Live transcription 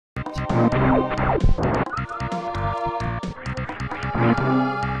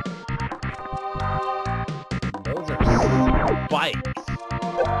Those are spikes.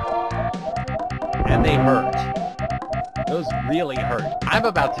 And they hurt. Those really hurt. I'm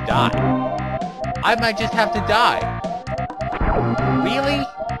about to die. I might just have to die. Really?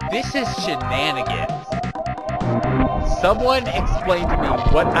 This is shenanigans. Someone explain to me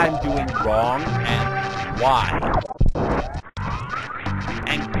what I'm doing wrong and why.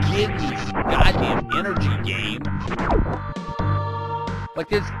 And give me some goddamn energy game. Like,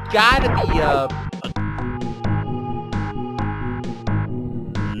 there's gotta be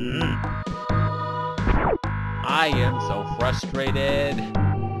I am so frustrated.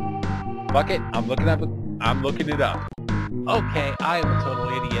 Fuck it, I'm looking it up. Okay, I am a total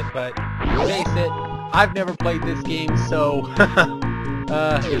idiot, but face it, I've never played this game, so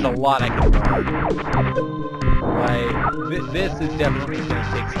there's a lot I can learn. Like, this is definitely gonna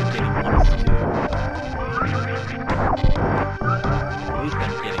take some getting used to. At least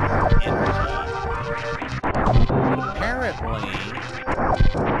I'm getting some energy. But apparently,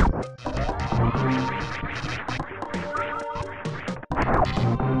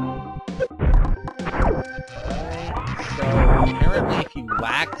 if you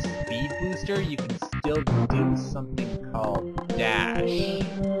lack speed booster, you can still do something called dash.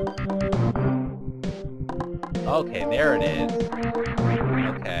 Okay, there it is.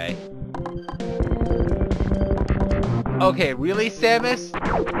 Okay. Okay, really, Samus?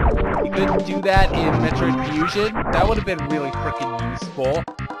 You couldn't do that in Metroid Fusion? That would have been really freaking useful.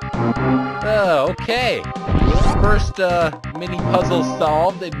 Oh, okay. First mini puzzle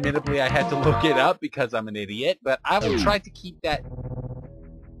solved. Admittedly, I had to look it up because I'm an idiot, but I will try to keep that...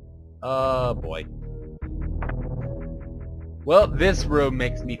 Oh, boy. Well, this room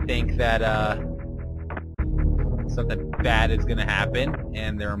makes me think that, something bad is gonna happen,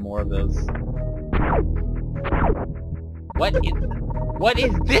 and there are more of those. What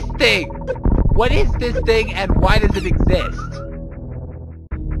is this thing? What is this thing, and why does it exist?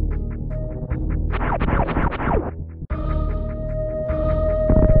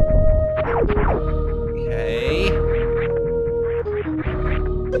 Okay.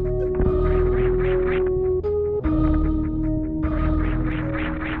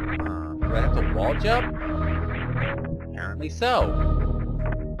 Do I have to wall jump? Apparently so.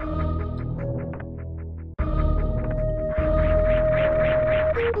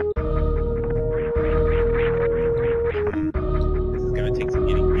 This is gonna take some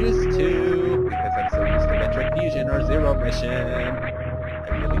getting used to, because I'm so used to Metroid Fusion or Zero Mission.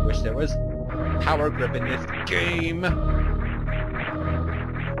 I really wish there was power grip in this game.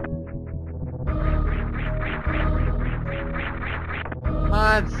 Come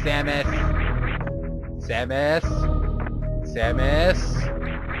on, Samus. Samus. Samus.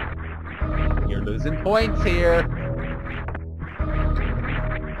 You're losing points here.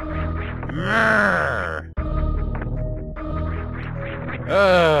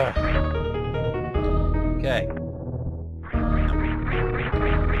 Okay.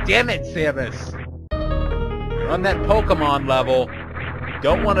 Damn it, Samus. You're on that Pokemon level.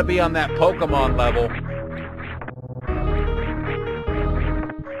 Don't want to be on that Pokemon level.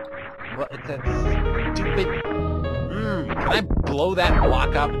 What? It's that stupid... can I blow that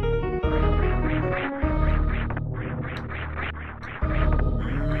block up? Come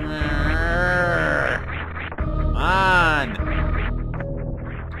on!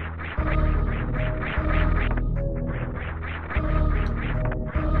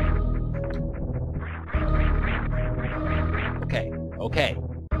 Okay, okay.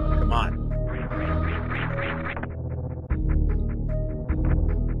 Come on.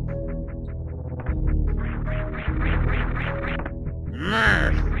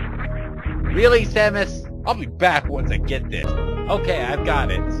 Really, Samus? I'll be back once I get this. Okay, I've got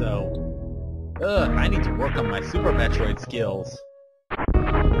it, so... I need to work on my Super Metroid skills.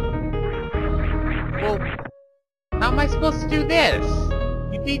 Well, how am I supposed to do this?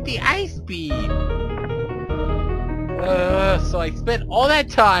 You need the ice beam! So I spent all that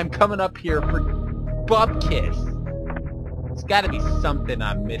time coming up here for Bubkiss. There's gotta be something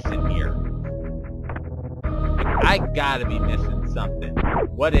I'm missing here. I gotta be missing something.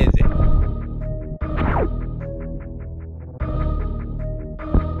 What is it?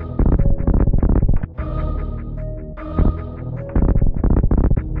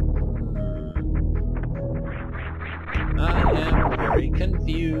 I am very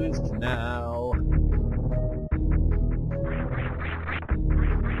confused now.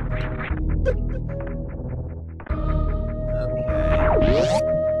 Okay.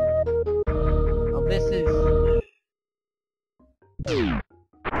 Oh, this is...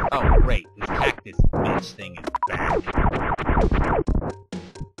 Oh, great. This cactus bitch thing is back.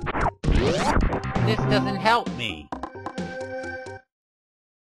 This doesn't help me.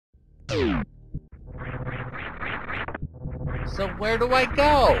 So where do I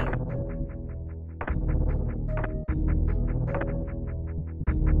go?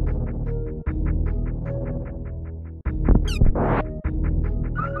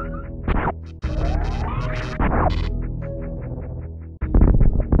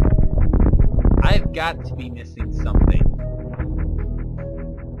 I've got to be missing something.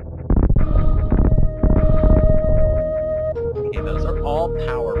 Okay, those are all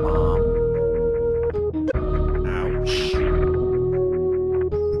power bomb. Ouch.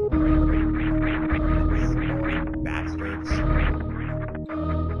 Annoying bastards.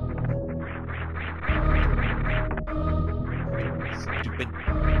 Stupid.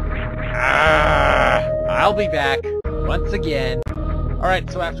 I'll be back once again. Alright,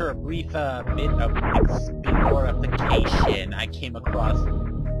 so after a brief bit of explorification, I came across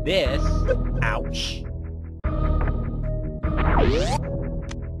this. Ouch.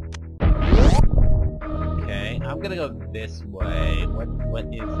 Okay, I'm gonna go this way. What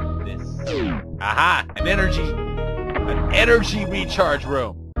is this? Aha! An energy recharge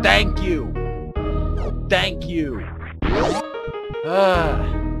room! Thank you! Thank you!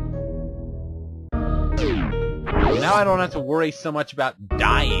 Now I don't have to worry so much about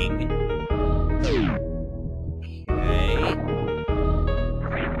dying. Okay.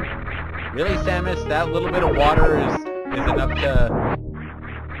 Really, Samus? That little bit of water is enough to...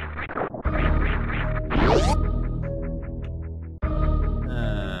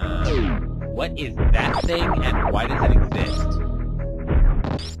 what is that thing, and why does it exist?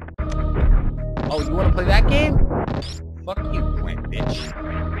 Oh, you want to play that game? Fuck you, plant bitch.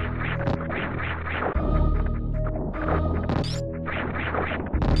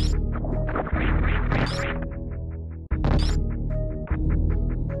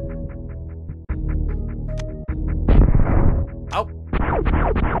 Oh!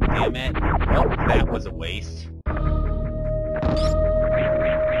 Damn it. Well, that was a waste.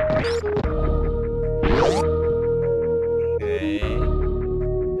 Okay.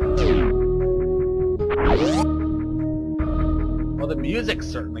 Well, the music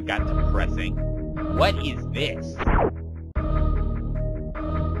certainly got depressing. What is this?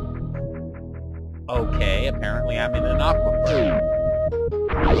 Okay, apparently I'm in an aquifer.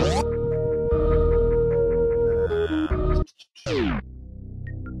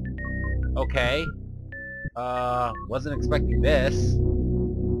 Okay. Wasn't expecting this.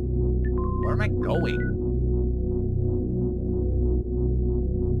 Where am I going?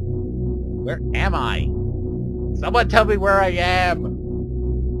 Where am I? Someone tell me where I am!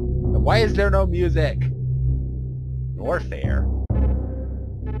 And why is there no music? Warfare.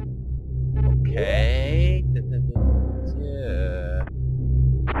 Okay.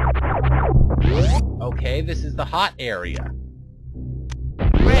 Okay, this is the hot area.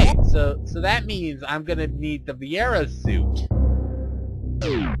 Great, so that means I'm gonna need the Vieira suit.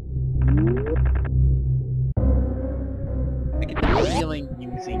 I get the feeling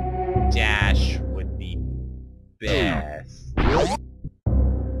using dash would be best.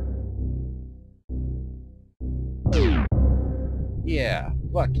 Yeah,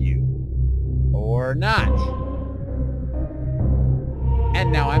 fuck you. Or not.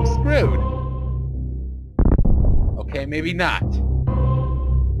 And now I'm screwed. Okay, maybe not.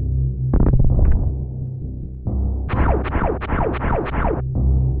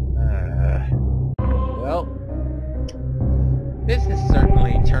 Well, this has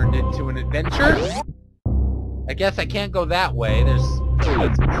certainly turned into an adventure. I guess I can't go that way. That's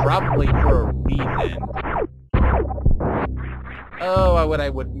probably for a reason. Oh, what I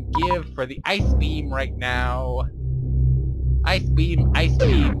wouldn't give for the ice beam right now. Ice beam,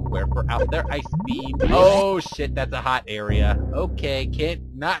 wherefore out there, ice beam. Oh shit, that's a hot area. Okay,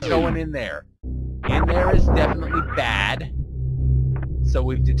 not going in there. In there is definitely bad. So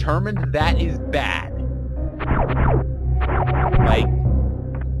we've determined that is bad. Like,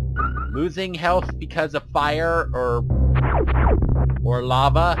 losing health because of fire or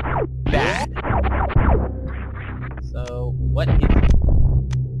lava, bad. So, what is...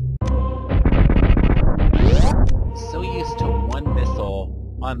 So used to one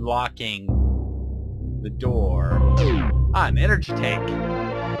missile unlocking the door. Ah, an energy tank.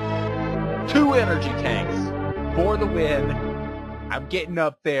 2 energy tanks for the win. I'm getting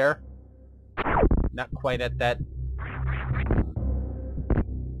up there. Not quite at that.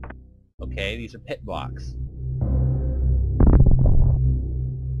 Okay, these are pit blocks.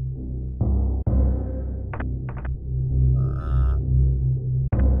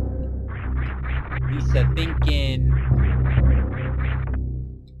 Lisa thinking...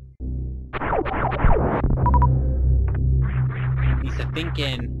 Lisa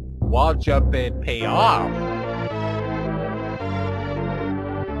thinking wall jumping pay off.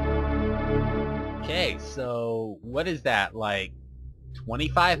 Okay, so what is that, like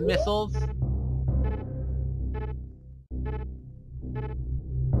 25 missiles?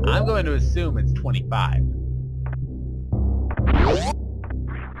 I'm going to assume it's 25.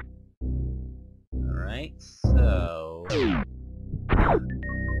 Alright, so... A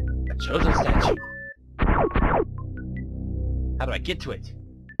Chozo statue. How do I get to it?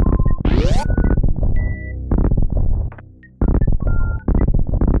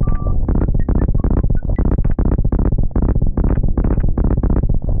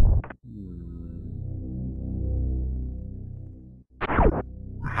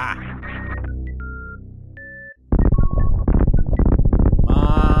 Aha! Come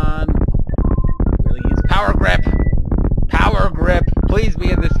on! Really use power grip! Power grip! Please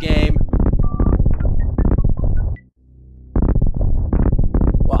be in this game!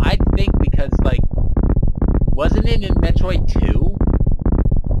 Well, I think because, like, wasn't it in Metroid 2?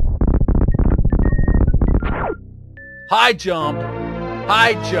 High jump!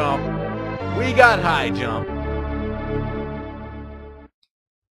 High jump! We got high jump!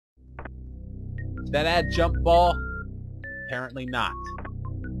 Did that add jump ball? Apparently not.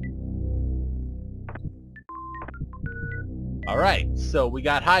 Alright, so we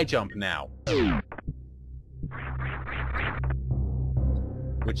got high jump now.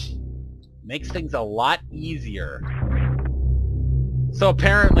 Which makes things a lot easier. So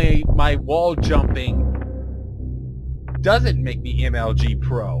apparently my wall jumping doesn't make me MLG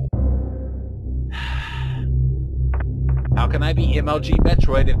Pro. How can I be MLG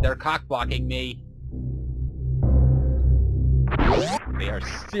Metroid if they're cock-blocking me? They are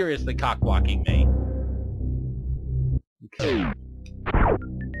seriously cock-blocking me. Okay.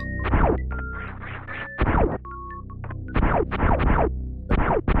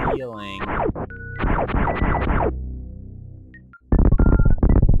 Healing.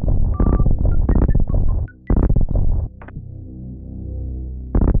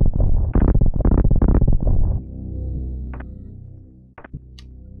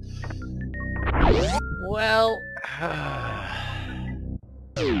 Well,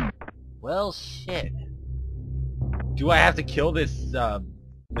 well, shit. Do I have to kill this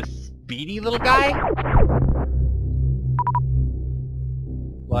speedy little guy?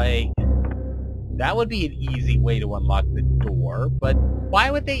 Like, that would be an easy way to unlock the door, but why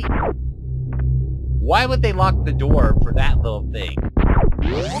would they lock the door for that little thing?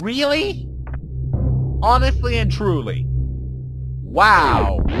 Really? Honestly and truly.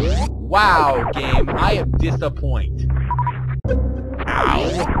 Wow. Wow, game, I am disappointed.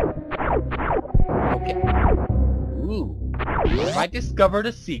 Ow. Okay. Ooh. I discovered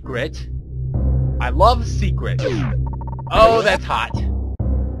a secret. I love secrets. Oh, that's hot.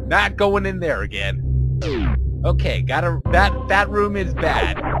 Not going in there again. Okay, that room is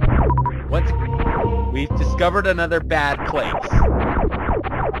bad. We've discovered another bad place.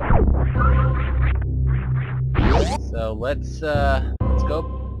 So let's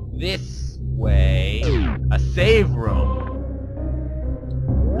go this way. A save room.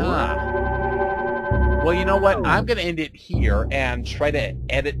 Huh. Well, you know what? I'm gonna end it here and try to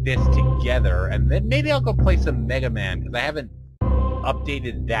edit this together, and then maybe I'll go play some Mega Man, because I haven't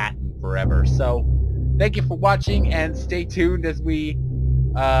updated that in forever. So, thank you for watching, and stay tuned as we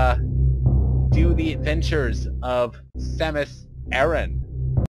do the adventures of Samus Aran.